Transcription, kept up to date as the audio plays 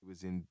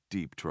was in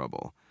deep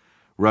trouble,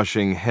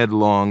 rushing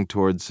headlong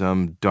toward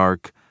some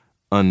dark,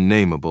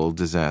 unnameable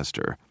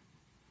disaster.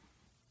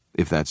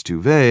 If that's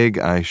too vague,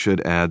 I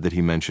should add that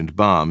he mentioned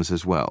bombs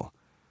as well,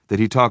 that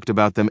he talked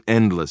about them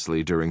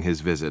endlessly during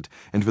his visit,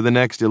 and for the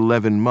next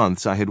 11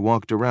 months I had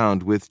walked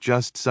around with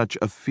just such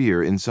a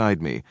fear inside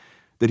me,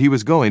 that he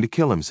was going to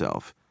kill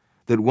himself,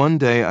 that one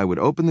day I would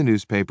open the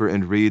newspaper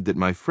and read that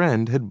my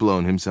friend had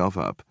blown himself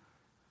up.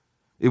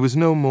 It was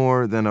no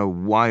more than a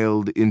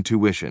wild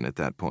intuition at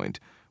that point,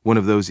 one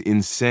of those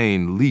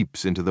insane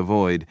leaps into the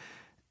void,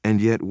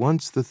 and yet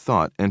once the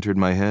thought entered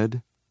my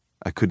head,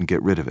 I couldn't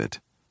get rid of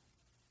it.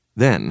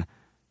 Then,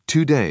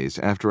 2 days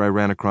after I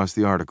ran across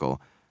the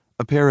article,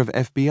 a pair of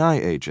FBI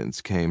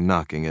agents came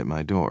knocking at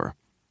my door.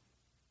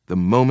 The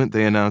moment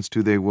they announced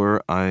who they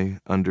were, I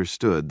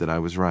understood that I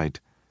was right.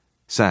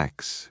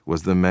 Sachs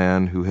was the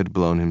man who had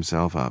blown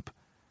himself up.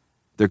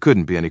 There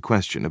couldn't be any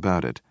question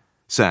about it.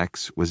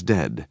 Sachs was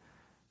dead,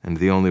 and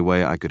the only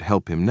way I could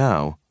help him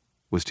now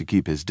was to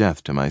keep his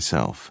death to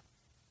myself.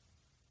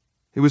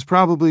 It was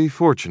probably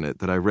fortunate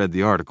that I read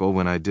the article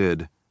when I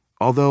did,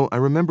 although I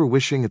remember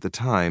wishing at the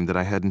time that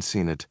I hadn't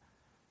seen it.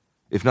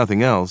 If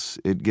nothing else,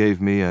 it gave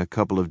me a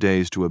couple of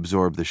days to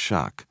absorb the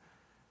shock.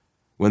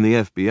 When the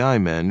FBI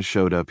men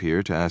showed up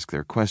here to ask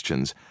their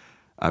questions,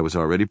 I was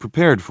already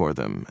prepared for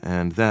them,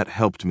 and that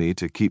helped me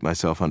to keep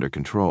myself under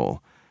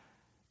control.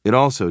 It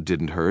also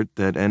didn't hurt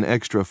that an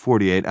extra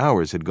 48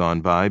 hours had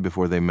gone by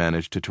before they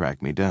managed to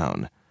track me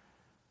down.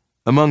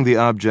 Among the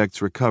objects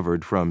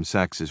recovered from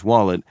Sachs's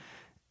wallet,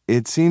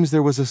 it seems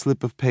there was a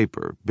slip of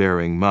paper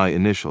bearing my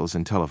initials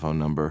and telephone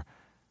number.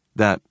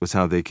 That was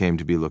how they came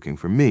to be looking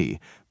for me,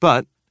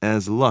 but,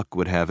 as luck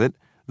would have it,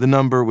 the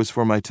number was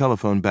for my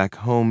telephone back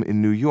home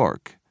in New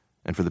York,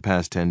 and for the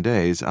past 10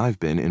 days I've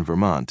been in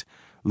Vermont,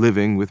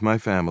 living with my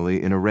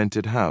family in a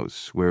rented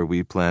house where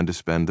we plan to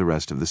spend the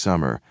rest of the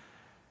summer.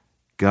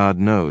 God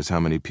knows how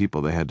many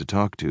people they had to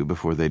talk to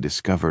before they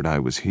discovered I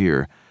was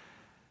here.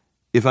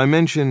 If I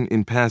mention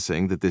in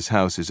passing that this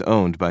house is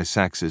owned by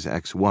Sachs's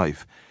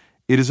ex-wife,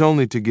 it is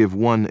only to give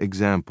one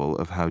example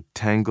of how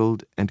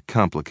tangled and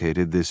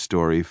complicated this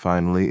story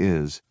finally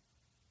is.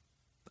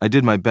 I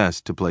did my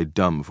best to play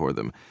dumb for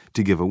them,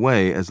 to give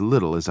away as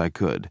little as I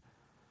could.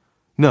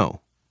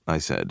 No, I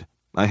said,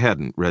 I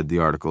hadn't read the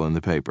article in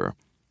the paper.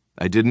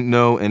 I didn't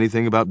know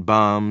anything about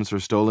bombs or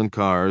stolen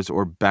cars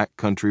or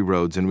backcountry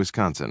roads in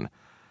Wisconsin.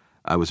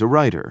 I was a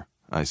writer,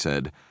 I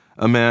said,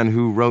 a man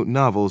who wrote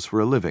novels for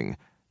a living,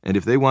 and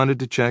if they wanted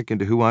to check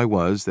into who I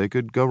was, they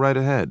could go right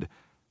ahead.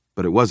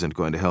 But it wasn't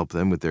going to help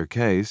them with their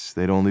case.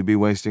 They'd only be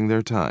wasting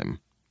their time.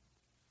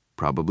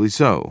 Probably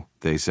so,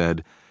 they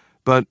said,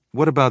 but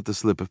what about the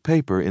slip of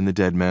paper in the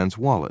dead man's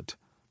wallet?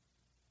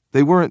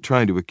 They weren't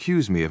trying to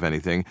accuse me of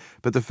anything,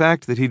 but the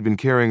fact that he'd been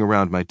carrying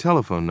around my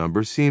telephone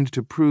number seemed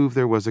to prove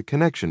there was a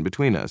connection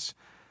between us.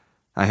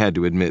 I had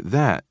to admit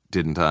that,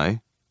 didn't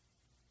I?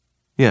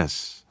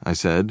 Yes, I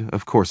said,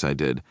 of course I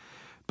did,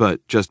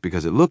 but just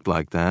because it looked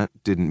like that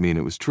didn't mean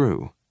it was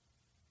true.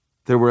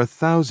 There were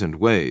 1,000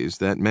 ways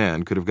that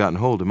man could have gotten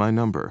hold of my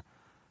number.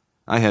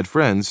 I had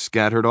friends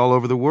scattered all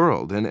over the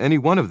world, and any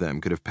one of them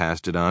could have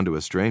passed it on to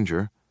a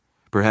stranger.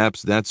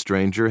 Perhaps that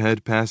stranger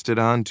had passed it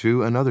on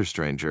to another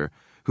stranger,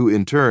 who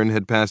in turn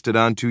had passed it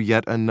on to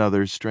yet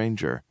another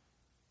stranger.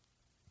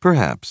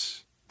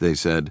 Perhaps, they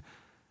said,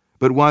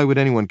 but why would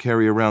anyone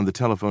carry around the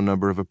telephone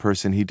number of a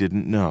person he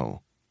didn't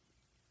know?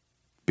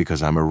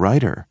 Because I'm a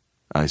writer,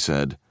 I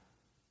said.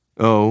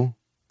 Oh,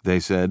 they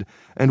said,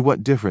 and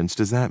what difference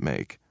does that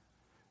make?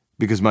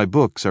 Because my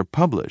books are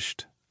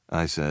published,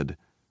 I said.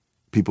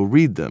 People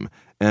read them,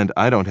 and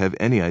I don't have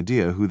any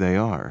idea who they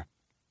are.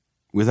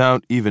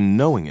 Without even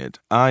knowing it,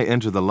 I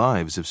enter the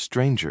lives of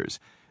strangers,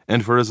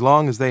 and for as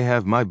long as they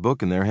have my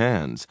book in their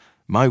hands,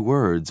 my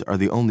words are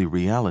the only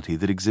reality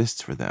that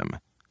exists for them.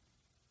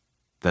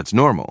 That's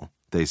normal,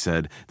 they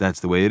said.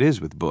 That's the way it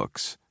is with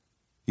books.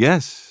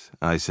 Yes,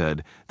 I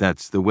said,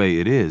 that's the way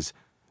it is,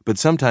 but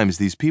sometimes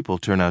these people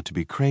turn out to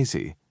be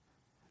crazy.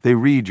 They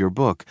read your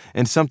book,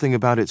 and something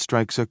about it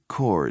strikes a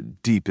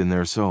chord deep in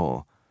their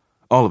soul.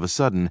 All of a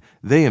sudden,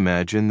 they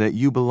imagine that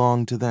you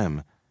belong to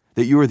them,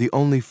 that you are the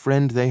only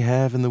friend they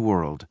have in the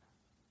world.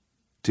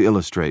 To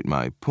illustrate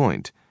my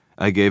point,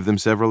 I gave them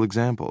several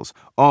examples,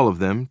 all of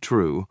them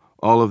true,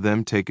 all of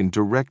them taken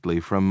directly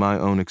from my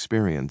own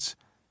experience.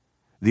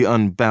 The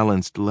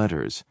unbalanced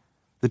letters,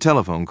 the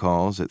telephone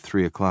calls at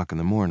 3 o'clock in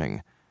the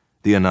morning,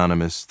 the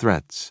anonymous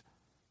threats.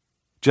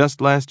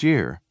 Just last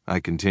year, I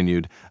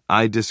continued,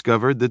 I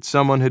discovered that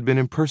someone had been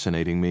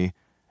impersonating me,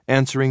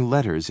 answering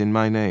letters in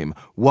my name,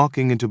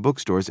 walking into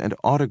bookstores and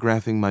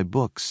autographing my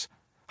books,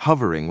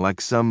 hovering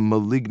like some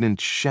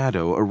malignant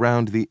shadow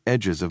around the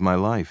edges of my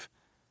life.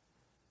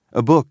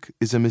 A book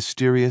is a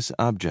mysterious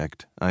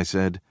object, I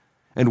said,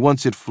 and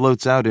once it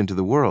floats out into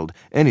the world,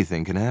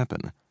 anything can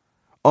happen.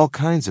 All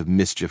kinds of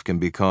mischief can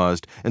be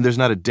caused, and there's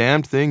not a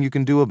damned thing you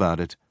can do about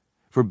it.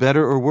 For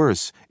better or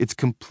worse, it's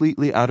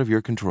completely out of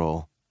your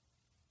control.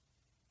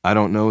 I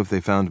don't know if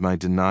they found my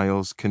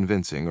denials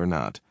convincing or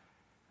not.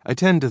 I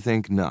tend to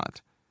think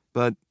not,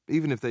 but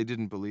even if they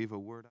didn't believe a word